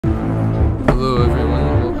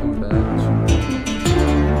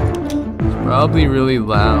Probably really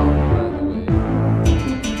loud, by the way.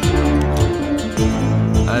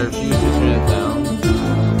 I refuse to turn it down.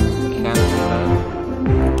 Can't do that.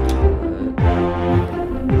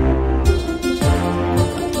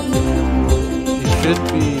 It should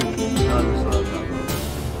be not as loud now.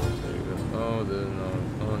 There you go. Oh, no.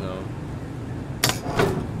 Oh no.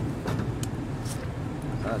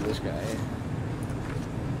 Not this guy.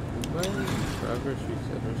 Why Progress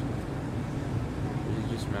reset or something? Or is he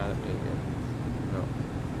just mad at me again? No.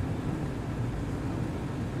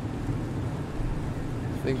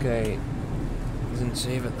 I think I didn't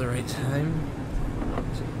save at the right time.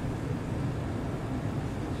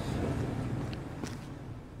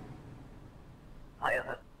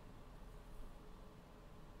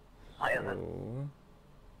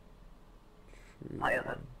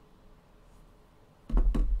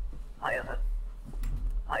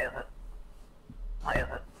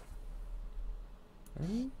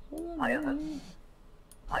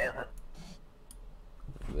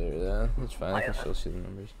 There, that's fine. I can still see the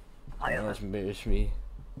numbers. Don't let's embarrass me.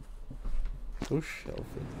 Oh, shelf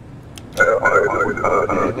it. I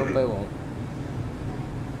hope I won't.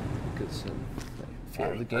 Because I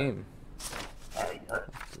failed the game.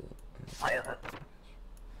 I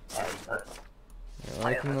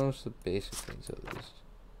like most of the basic things at least.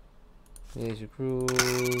 Basic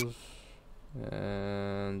rules.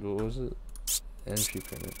 And what was it? Entry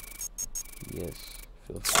permit. Yes.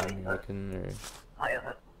 Filthy American or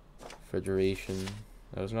Federation.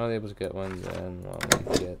 I was not able to get one then. Well, I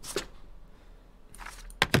could get,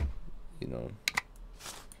 you know,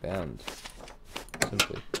 banned.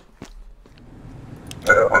 Simply.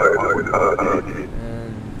 And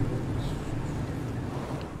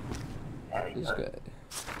this guy.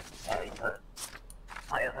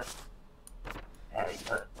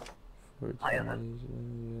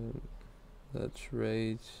 That's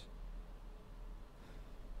right.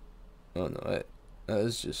 Oh no, I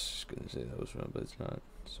was just gonna say that was wrong, but it's not.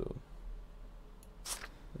 So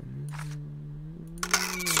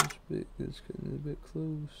it's getting a bit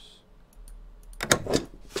close.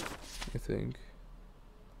 I think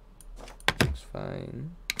it's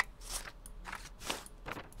fine.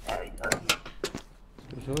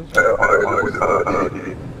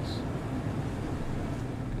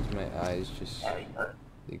 Because my eyes just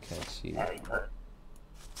they can't see.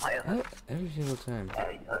 Every single time.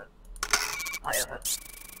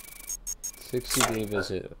 60-day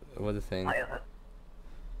visit. What a thing.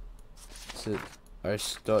 It's at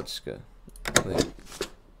Arstotska. Like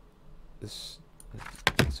this.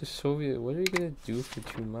 It's a Soviet. What are you gonna do for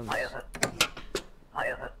 2 months?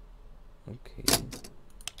 Okay.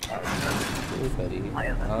 Hey, buddy.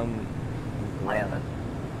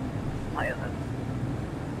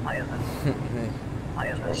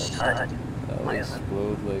 That'll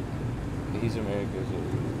explode like he's America's.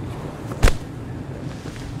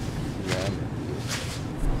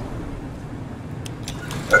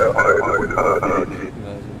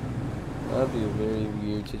 That'd be a very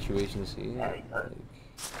weird situation to see. Like,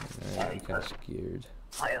 I'm kind of scared.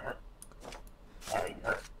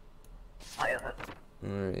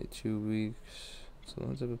 Alright, 2 weeks. So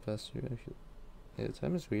long as I've passed through, actually. Yeah, the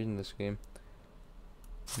time is weird in this game.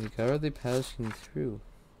 Like, how are they passing through?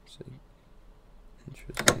 It's like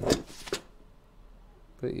interesting.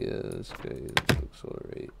 But yeah, this guy looks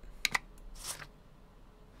alright.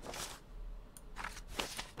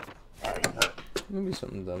 Maybe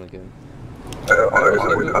something dumb again.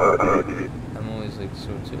 I'm always like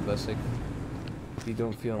so too. That's like you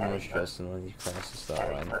don't feel more stressed than when you cross the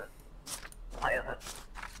stop line.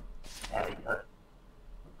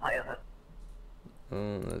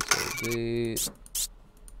 Oh, that's a date.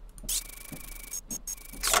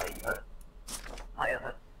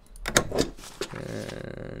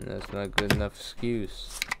 And that's not good enough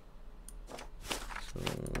excuse. So,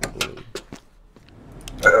 boy.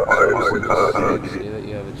 Say that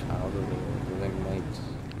you have a child over there, because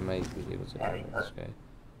I might be able to handle this guy.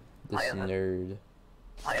 This nerd.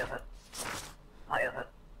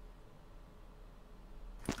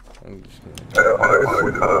 I'm just gonna...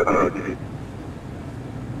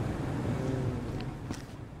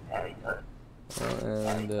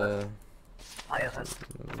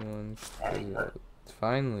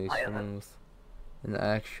 finally someone with an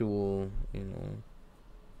actual, you know,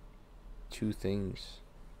 2 things.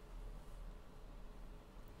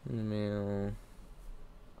 Email.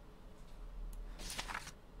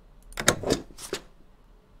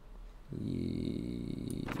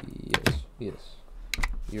 Yes.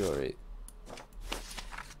 You're alright.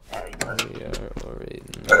 We are alright.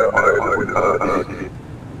 Oh my gosh.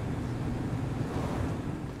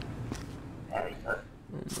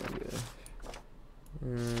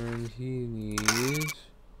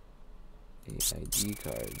 SD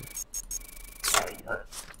card.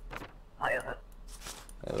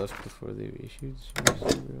 I left before they reissued.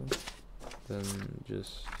 Seriously, bro. Then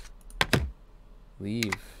just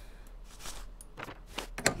leave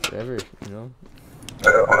forever, you know?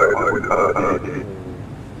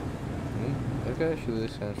 That guy actually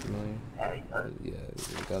sounds familiar. But yeah,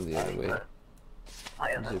 we got the other way.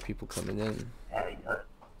 These are people coming in.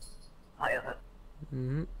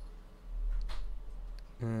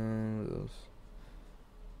 What else?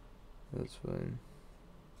 That's fine.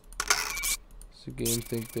 Does the game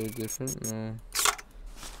think they're different? No.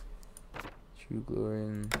 True Glory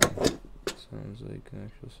and sounds like an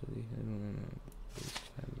actual city. I don't know this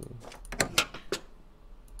time though.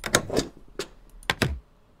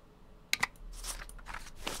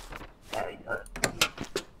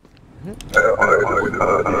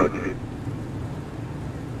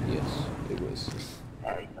 Yes, it was.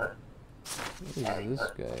 What is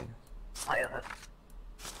this guy?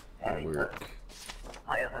 Work.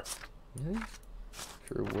 Really?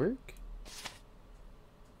 For work?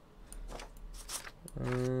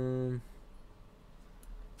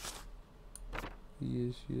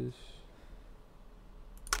 Yes, yes.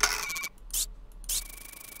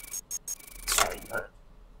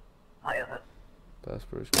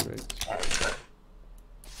 Passport is correct.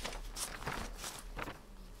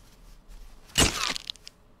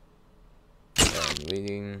 I'm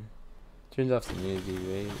waiting. Turned off the music,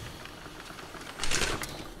 right?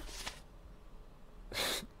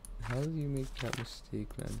 How did you make that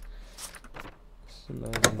mistake, man? Just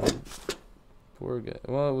imagine. Poor guy.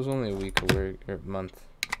 Well, it was only a week of work, or a month.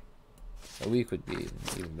 A week would be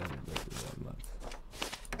even better, but a month.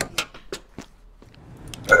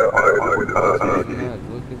 Mad.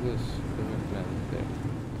 Look at this. Mad there.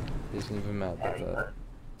 He isn't even mad at that.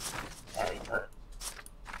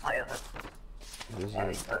 What is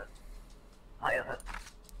it?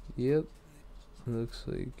 Yep. Looks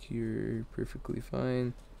like you're perfectly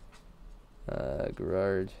fine.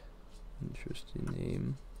 Gerard. Interesting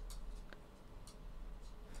name.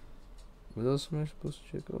 What else am I supposed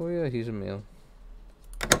to check? Oh yeah, he's a male.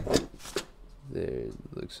 There,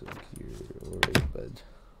 looks like you're alright, bud.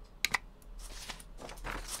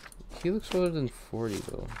 He looks older than 40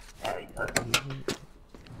 though.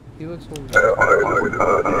 He looks older than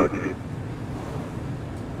 40.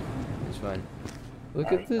 It's fine.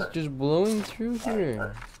 Look at this, just blowing through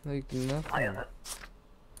here. Like nothing.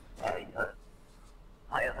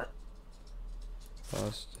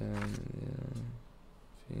 Boston, yeah.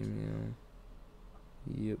 Female.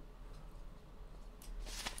 Yep.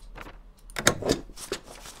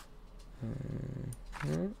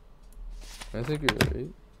 I think you're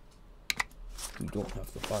right. You don't have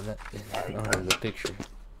to find that in the picture.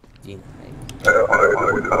 Deny.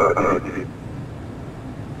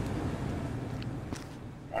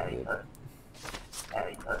 Yep.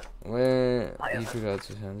 Where he forgot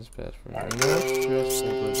to send his passport. I'm not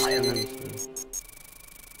stressful, but seriously.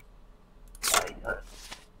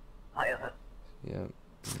 Yep.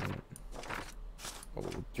 Oh,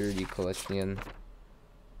 dirty collection.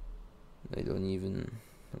 I don't even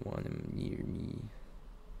want him near me.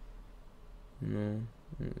 No,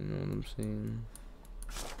 you know what I'm saying?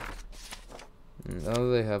 Now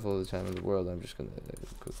that I have all the time in the world, I'm just gonna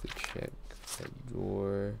quickly check that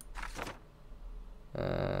door.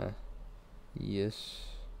 Yes.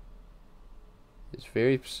 It's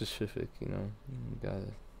very specific, you know. Got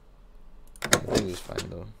it. I think it's fine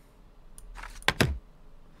though.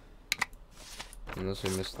 Unless I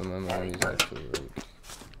missed the memo, he's actually like.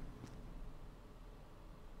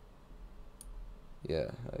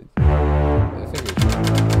 Yeah, I think it's fine.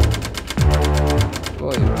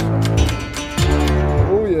 Oh yeah.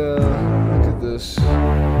 Oh yeah. Look at this. I'm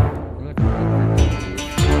not gonna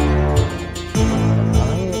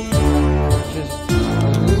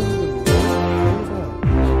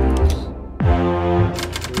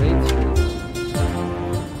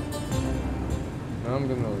I'm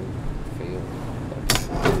gonna fail.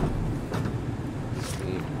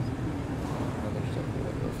 Escape. Another stuff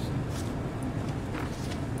that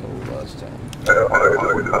oh, last time.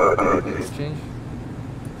 Change.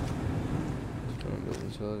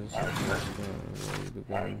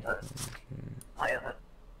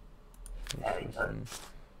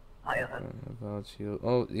 About seal.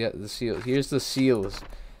 Oh yeah, the seal. Here's the seals.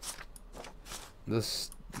 The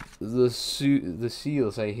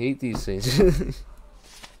seals. I hate these things.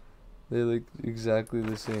 They look exactly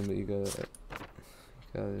the same, but you gotta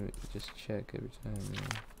just check every time. You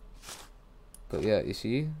know. But yeah, you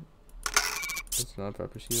see, it's not a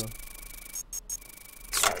proper seal.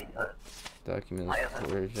 Documents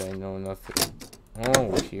forged. I know nothing.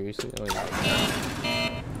 Oh, seriously? Oh,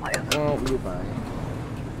 yeah. Well, goodbye.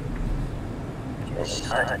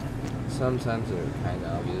 Sometimes they're kind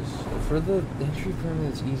of obvious. For the entry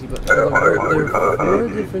permit, it's easy, but for the work, there are 4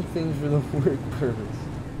 different things for the work permits.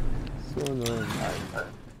 So annoying.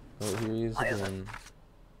 Oh, here he is again.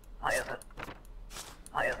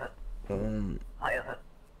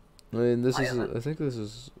 I mean, this is, I think this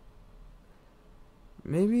is,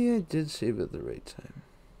 maybe I did save it at the right time.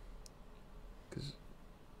 Because,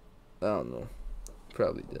 I don't know.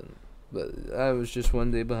 Probably didn't. But I was just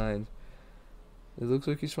 1 day behind. It looks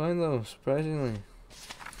like he's fine though, surprisingly.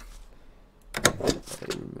 I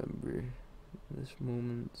remember this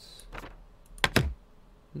moment.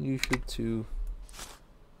 You should too.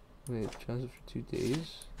 Wait, transfer for 2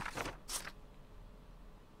 days?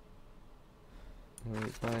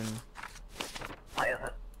 Alright, fine.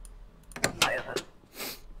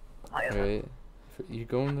 Alright. You're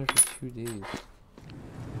going there for 2 days.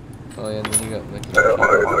 Oh yeah, and then you got like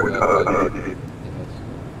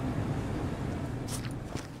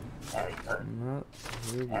not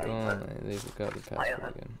really gone. They forgot the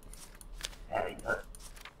passport again.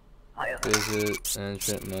 Visit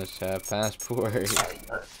entrant must have passport.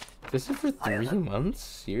 Visit for 3 months?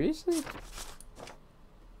 Seriously?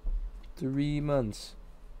 3 months.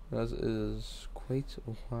 That is quite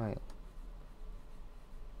a while.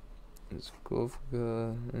 Let's go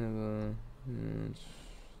for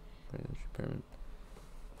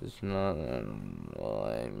it's not. Well,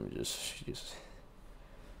 I'm just.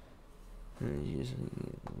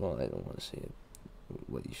 Well, I don't want to say it.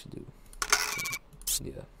 What you should do. So,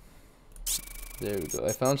 yeah. There we go.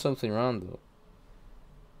 I found something wrong though.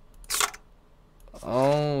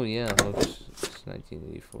 Oh yeah, oops. It's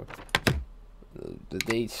 1984. The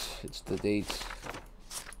date. It's the date.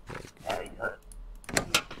 Like,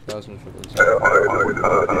 2000 for this. Oh,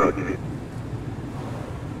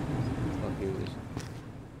 here it is.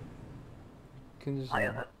 Can just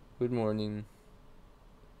good morning.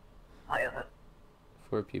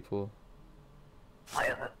 4 people.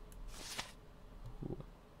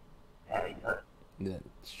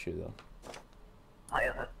 That's true though.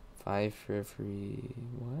 5 for every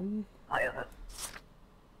 1? My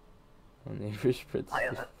neighbor spreads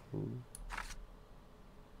food.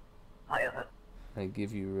 I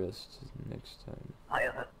give you rest next time.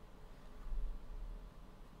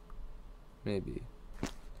 Maybe.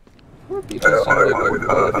 4 people seem like a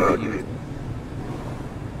few.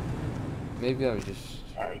 Maybe I was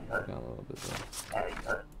just down a little bit though.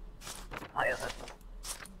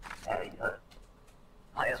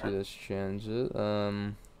 So let's change it.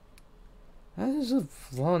 That is a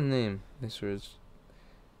long name. I swear it's.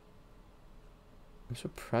 I'm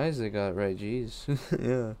surprised they got it right. Jeez.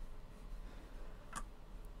 Yeah.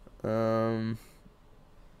 I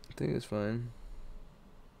think it's fine.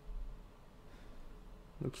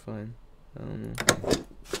 Looks fine. I don't know.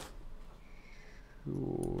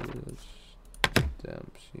 Sure, that's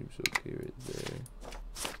stamp seems okay right there.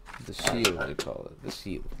 The seal, they call it. The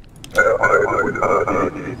seal. That's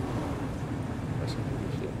some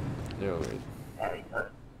good shit. They're over it.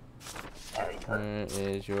 Where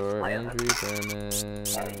is your entry permit?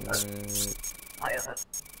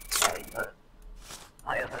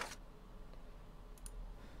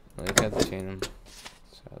 I can't detain him,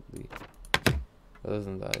 sadly. Other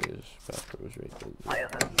than that, his passport was right there.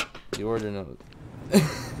 The order note.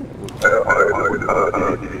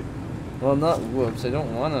 Well, not whoops. I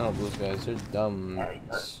don't want to help those guys. They're dumb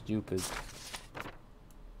and stupid.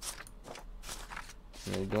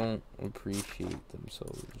 And they don't appreciate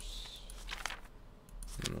themselves.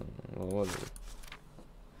 No, well, whatever.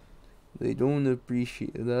 They don't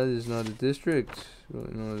appreciate. That is not a district. Oh,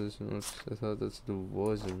 no, it is not. I thought that's the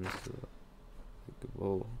wasn't like the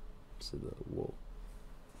whoa. It's the whoa.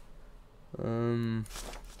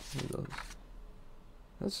 What else?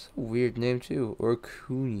 That's a weird name too.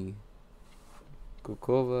 Orkuni.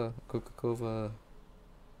 Kokova.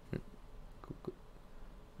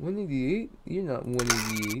 188? You're not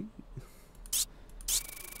 188.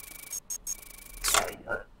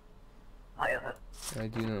 I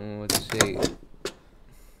do not know what to say.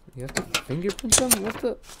 You have to fingerprint them? What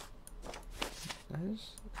the?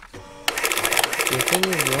 The thing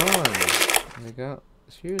is wrong. I got.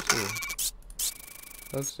 Seriously.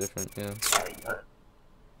 Looks different, yeah.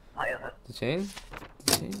 The chain?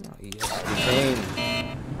 The chain? Oh, yes, the chain.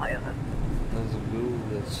 Let's go.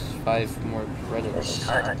 That's 5 more credits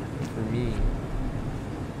for me.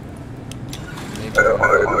 Maybe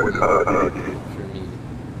for me.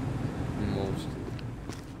 Most.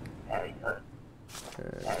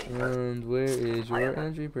 Alright, and where is your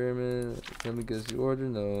entry permit? Let me guess, the order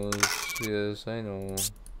knows. Yes, I know.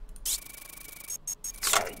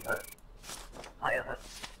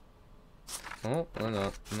 Oh, or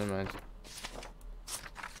not. Never mind.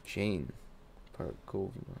 Jane. Park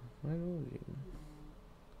Cove. I know Jane.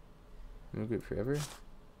 Immigrate forever?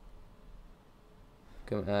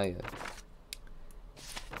 Come, yeah.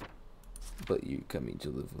 But you're coming to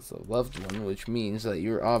live with a loved one, which means that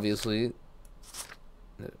you're obviously...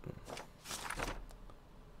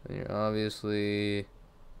 You're obviously...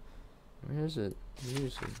 Where is it? Where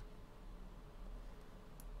is it?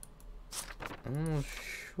 I'm almost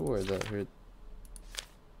sure that her...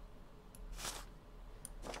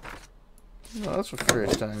 No, that's the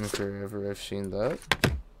first time forever I've seen that.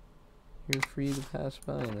 You're free to pass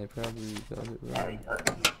by, and I probably got it wrong.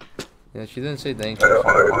 Yeah, she didn't say thank you. So.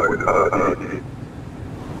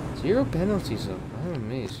 0 penalties though. I'm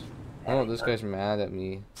amazed. Oh, this guy's mad at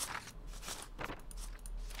me.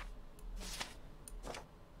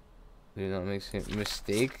 Do not make a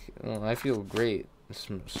mistake. Oh, I feel great,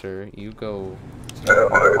 sir. You go. You know,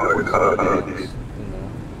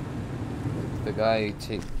 the guy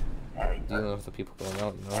dealing with the people going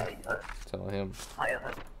out. You know, tell him.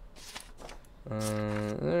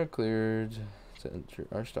 They're cleared to enter.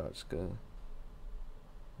 Our start's good.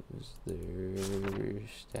 Is their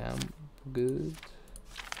stamp good?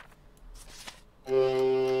 That's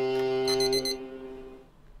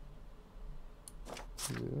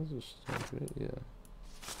a stamp, right? Yeah.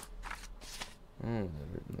 Oh,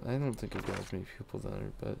 I don't think I've got as many people down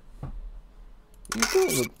here, but you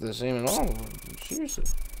don't look the same at all. Seriously.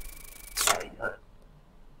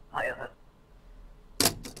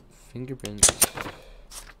 Fingerprints.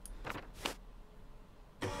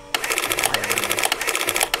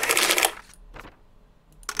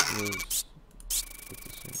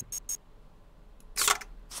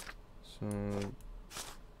 So,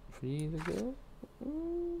 free to go?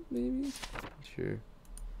 Maybe? Sure.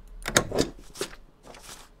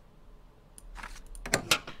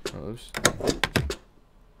 Oh, oops.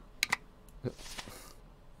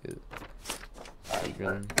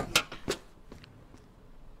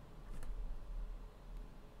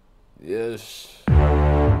 Yes.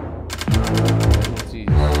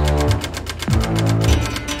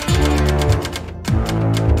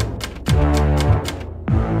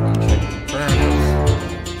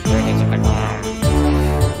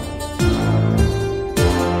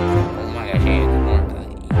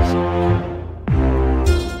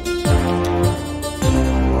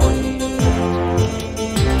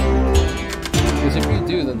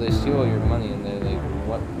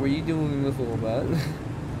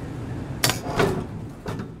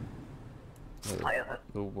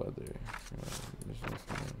 The weather. There's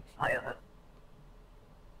nothing else.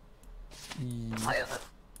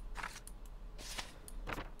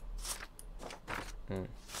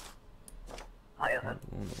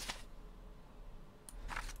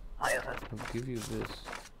 I'll give you this.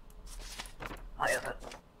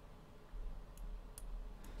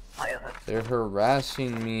 They're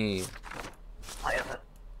harassing me.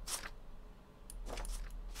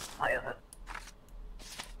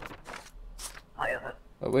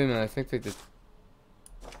 Oh, wait a minute, I think they did.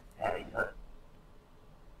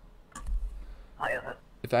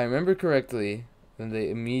 If I remember correctly, then they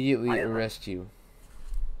immediately arrest you.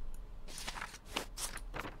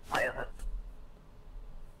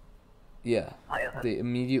 Yeah, they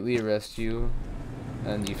immediately arrest you,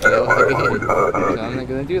 and you fail the game. So I'm not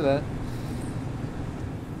gonna do that.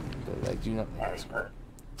 But I do not think that's good.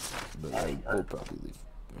 But I will probably leave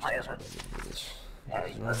for this. I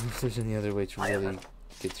don't know if there's any other way to really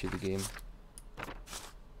get through the game.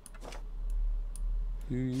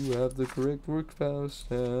 Do you have the correct work file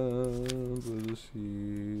stamp? Let us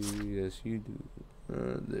see. Yes, you do.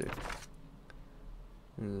 There.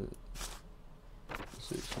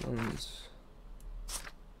 6 months.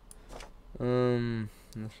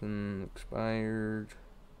 Nothing expired.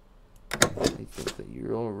 I think that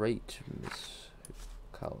you're all right, Miss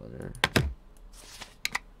Colliner.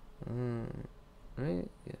 Right?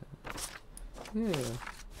 Yeah. Yeah.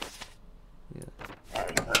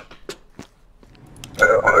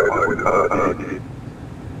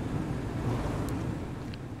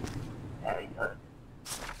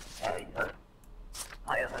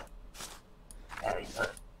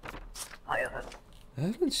 I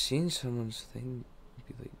haven't seen someone's thing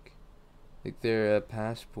be like their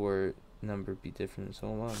passport number be different in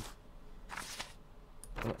so long.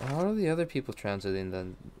 How are the other people transiting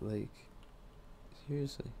then? Like,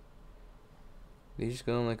 seriously. They just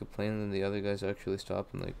go on like a plane and then the other guys actually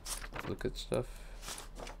stop and like look at stuff.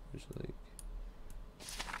 There's like,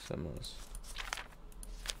 Semos.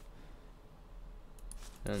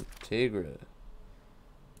 Antigra.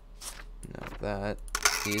 Now that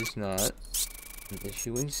is not an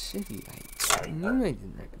issuing city. I knew I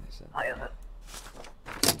didn't recognize that.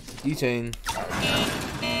 Detain.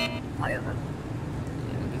 I'm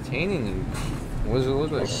detaining you. What does it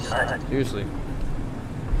look like? Seriously.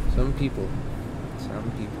 Some people.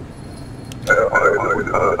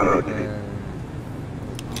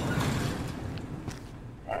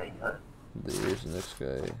 There's the next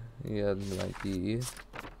guy. He had an ID.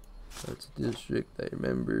 That's a district, I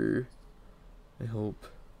remember. I hope.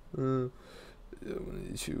 I'm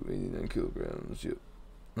gonna issue 89 kilograms. Yep.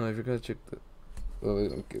 No, I forgot to check the. Oh, they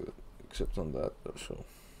don't give it. Except on that, though, so.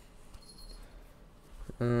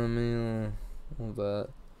 Yeah. All that.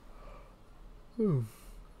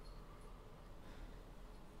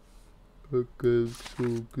 Okay, so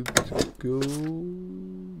good to go.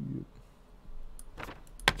 Yep.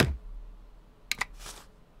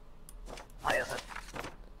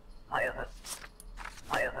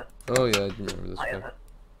 Oh yeah, I do remember this guy.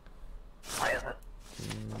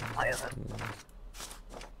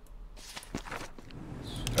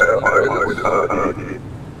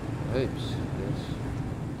 Pipes, yes.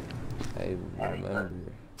 I remember.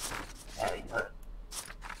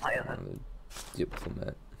 The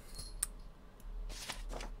diplomat.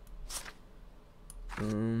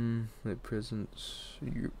 My presence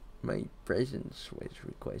was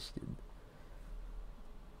requested.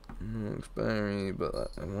 No expiry,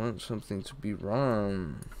 but I want something to be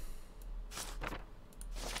wrong.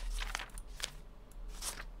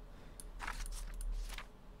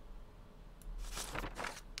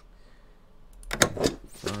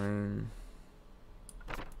 Fine.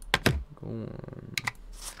 Go on.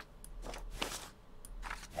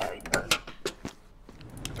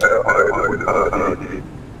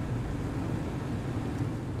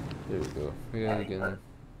 There we go. We gotta get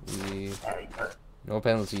no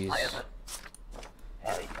penalties. Yeah.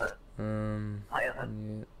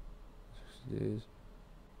 6 days.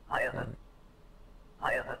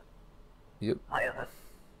 Yep.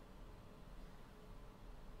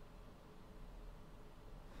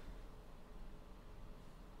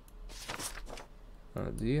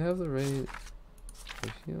 Do you have the right? I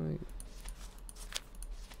feel like.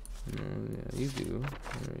 No, yeah, you do.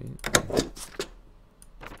 Alright.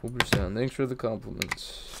 Oversound. Thanks for the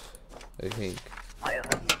compliments. I think. I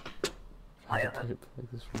like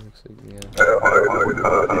this one looks like, yeah. I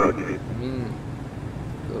mean,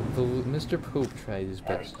 the Mr. Pope tried his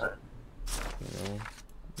best. You know?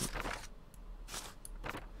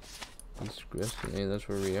 He's progressing. Hey, that's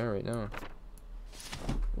where we are right now.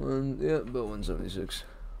 Yeah, about 176.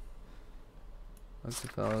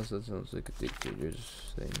 Octophalos, that sounds like a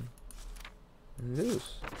dictator's thing. And it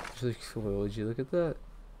is. It's like, well, would you look at that?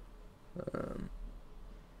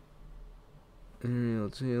 Ariel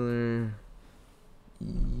Taylor.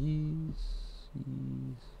 Yes.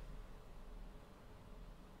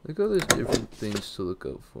 Look how there's different things to look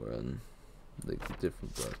out for on, like, the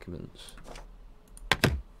different documents.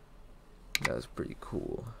 That's pretty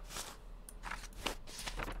cool.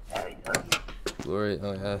 Glory,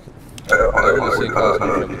 oh yeah. I want to say causing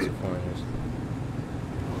trouble to foreigners.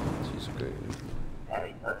 She's great.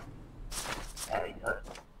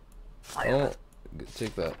 Oh,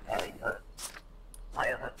 take that.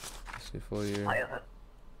 See for you.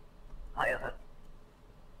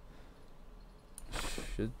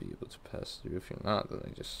 Should be able to pass through. If you're not, then I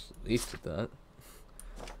just wasted that.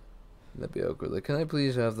 That'd be awkward. Like, can I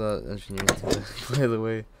please have that engineering test, by the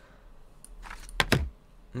way?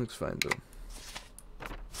 Looks fine though.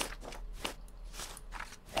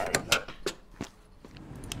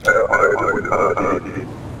 Yeah,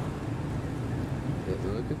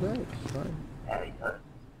 look at that. It's fine. I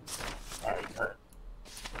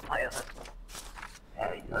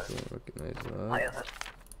don't recognize that.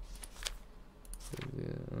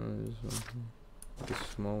 Yeah, there's one. Like a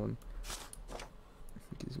small one.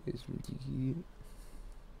 This guy's really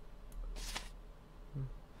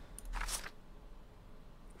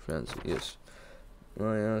Francie, yes.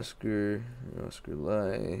 Lie Oscar,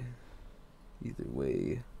 lie. Either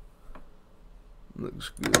way, looks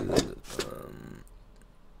good.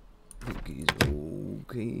 I think he's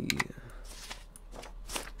okay.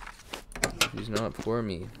 If he's not for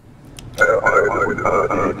me, I'm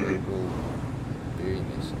gonna go bury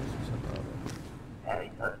myself somehow.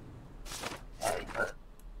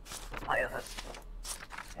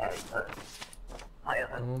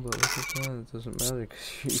 Oh, but look at that, it doesn't matter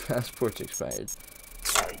because your passport's expired.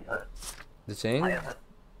 Detain?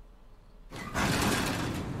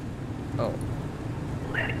 Oh.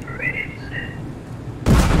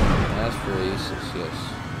 ask for aces, yes.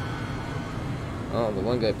 Oh, the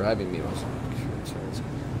one guy bribing me wasn't sure. Sorry, let's go.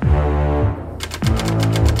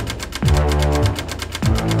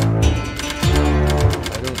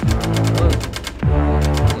 I don't know.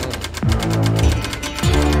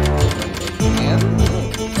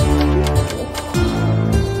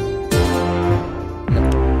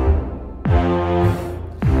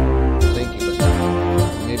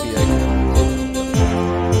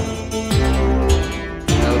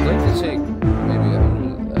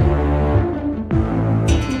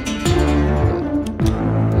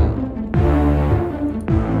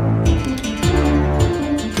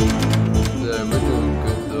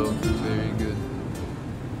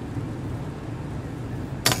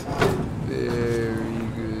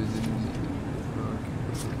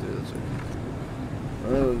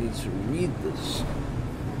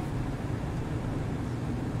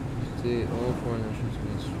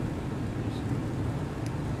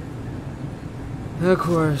 Of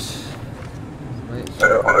course.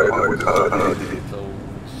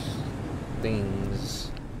 Those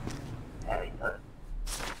things.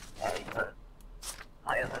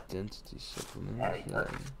 Identity supplement.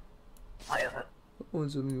 Oh,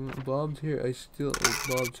 something bobbed hair. I still like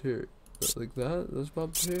bobbed hair. But like that? That's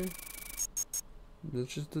bobbed hair?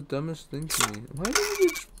 That's just the dumbest thing to me. Why did you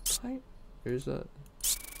expire? Where's that?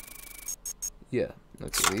 Yeah.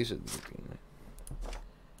 Okay, these are the beginning.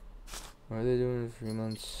 Why are they doing it 3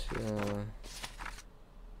 months?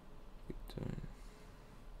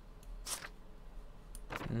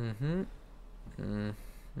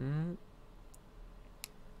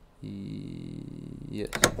 Yes.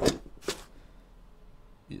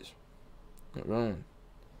 Yes. Not wrong.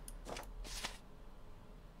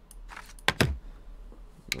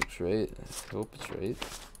 Looks right. I hope it's right.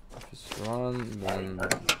 If it's wrong, then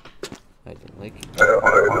I don't like it.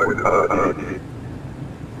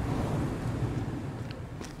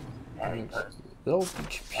 Oh,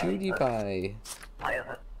 PewDiePie.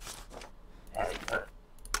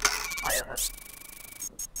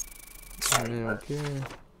 I don't care.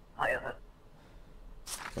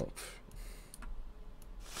 Oh.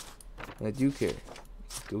 I do care.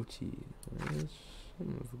 Goatee. There's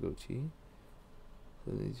some of a goatee.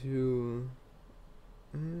 72.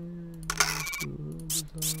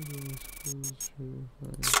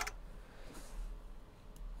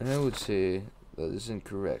 I would say that is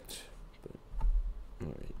incorrect.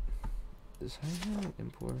 Alright. Is highlight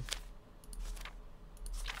import?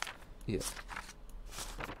 Yeah.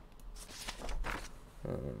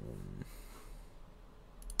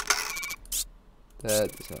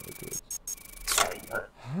 That does not look good.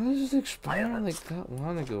 How does it expire like that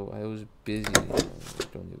long ago? I was busy. I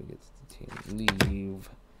don't even get to the team.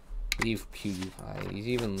 Leave PewDiePie. He's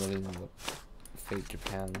even living in the fake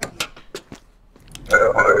Japan.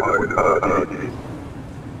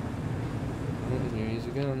 Here he is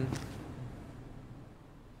again.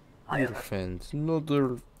 Your friends.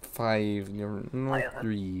 Another 5. You're not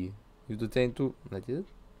 3. You detained 2. I did?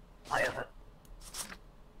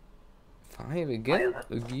 5 again?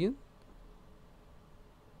 Again?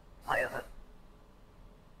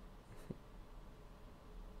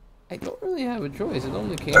 I don't really have a choice. It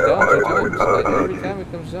only came down 2 times. Like, every time it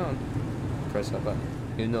comes down, press that button.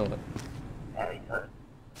 You know it. I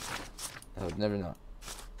would never not.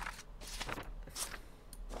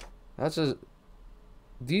 That's a.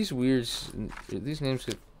 These names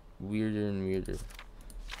get weirder and weirder.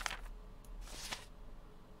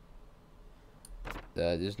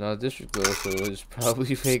 That is not a district though, so it's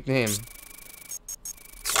probably a fake name.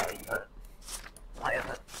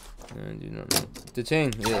 I do not know.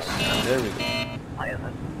 Detain, yes. There we go.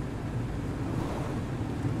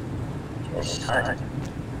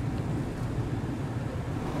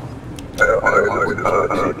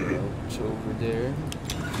 It's over there.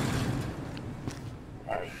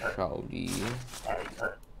 Shouty.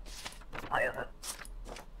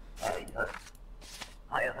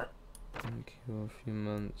 Okay, well, a few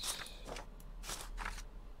months.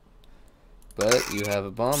 But you have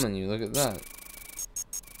a bomb and you look at that.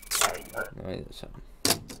 Alright, that's something.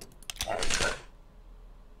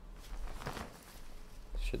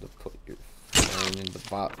 Should have put your phone in the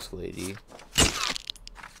box, lady.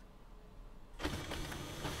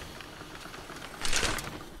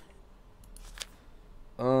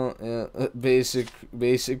 Oh, yeah,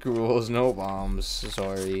 basic rules, no bombs,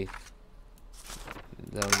 sorry.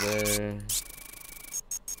 Down there.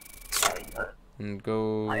 And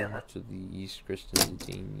go to the East Christian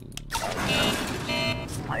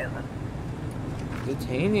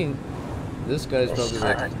detaining. This guy's probably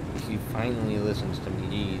like, he finally listens to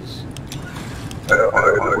me. He's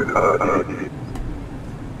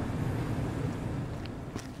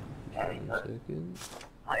second.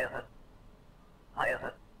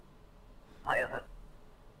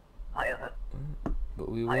 But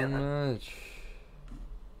we won match.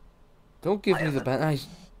 Don't give me the banner.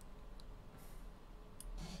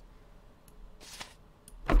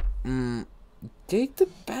 Take the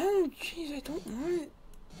banner. Jeez, I don't want it.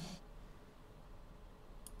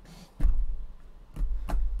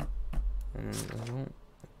 I don't.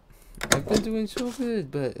 I've been doing so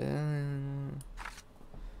good, but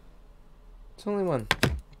it's only one.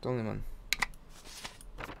 It's only one.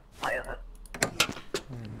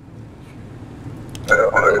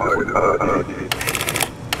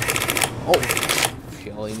 Oh,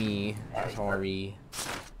 killing me. Sorry.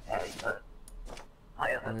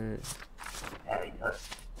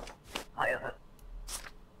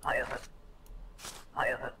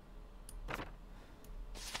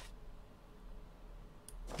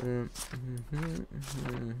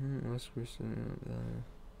 Last person.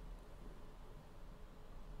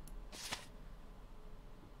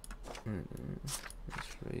 That's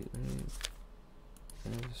right. I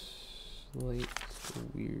have a slight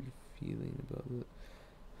weird feeling about it.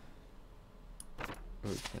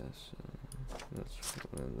 Broadcast. That's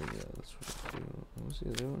what I do. What was the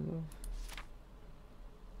other one though?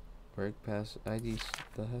 Work pass ID.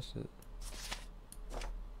 That has it.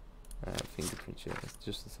 Fingerprint, yeah, it's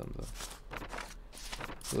just the thumb though.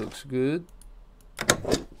 Looks good.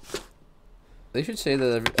 They should say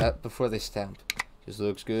that before they stamp. Just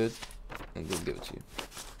looks good, and they'll give it to you.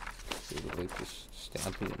 So they're like just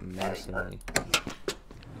stamping it menacingly.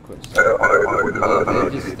 Of course. They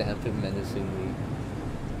just stamp it menacingly,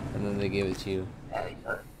 and then they give it to you.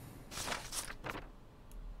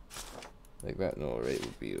 Like that, no, right?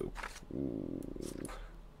 Would be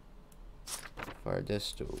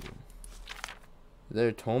Fardesto.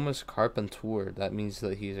 They're Thomas Carpenter. That means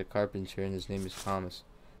that he's a carpenter and his name is Thomas.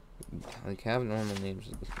 Like, have normal names.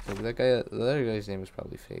 Like that guy, the other guy's name is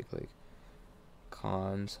probably fake. Like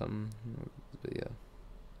Khan, something. But yeah.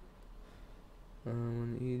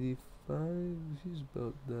 185. He's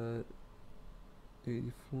about that.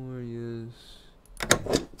 84. Yes.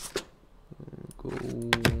 Go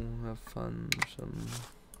have fun or something.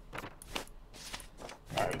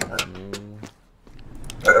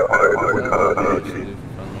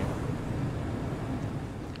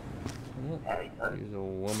 She's a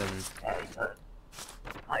woman.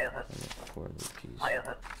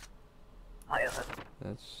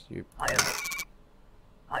 That's your.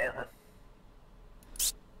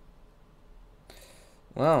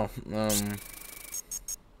 Wow.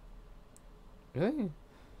 Really?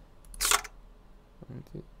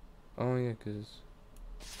 Oh yeah, cause.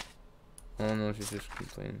 Oh no, she's just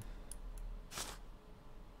complaining.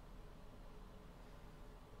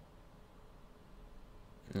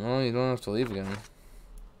 No, you don't have to leave again.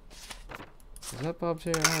 Is that Bob's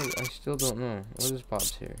hair? I still don't know. What is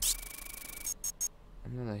Bob's hair?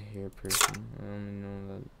 I'm not a hair person. I only know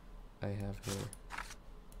that I have hair.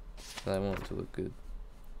 But I want it to look good.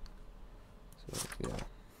 So, yeah.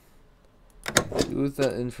 Do with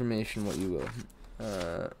that information what you will.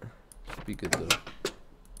 Should be good though.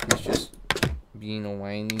 He's just being a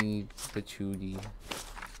whiny patootie.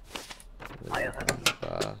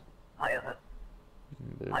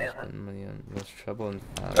 Better spend money on less trouble and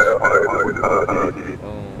fast. Oh,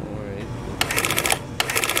 alright.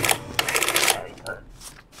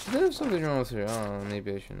 There's something wrong with her. Oh,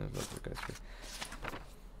 maybe I shouldn't have left the guys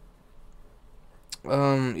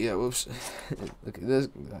here. Yeah, whoops. Look at this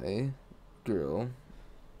guy. Girl.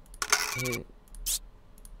 Hey.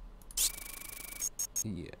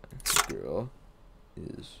 Yeah, girl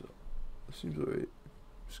is seems alright.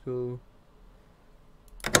 Let's go.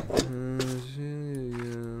 Yeah,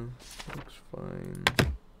 looks fine.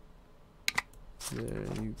 There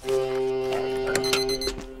you go.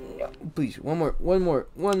 Please, one more.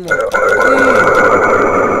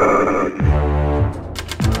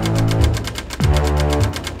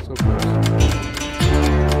 So close.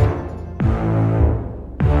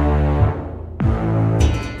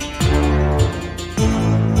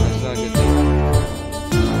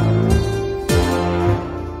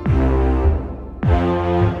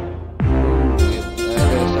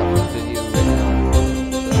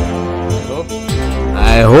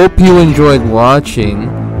 I hope you enjoyed watching,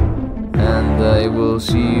 and I will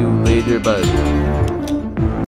see you later, bye.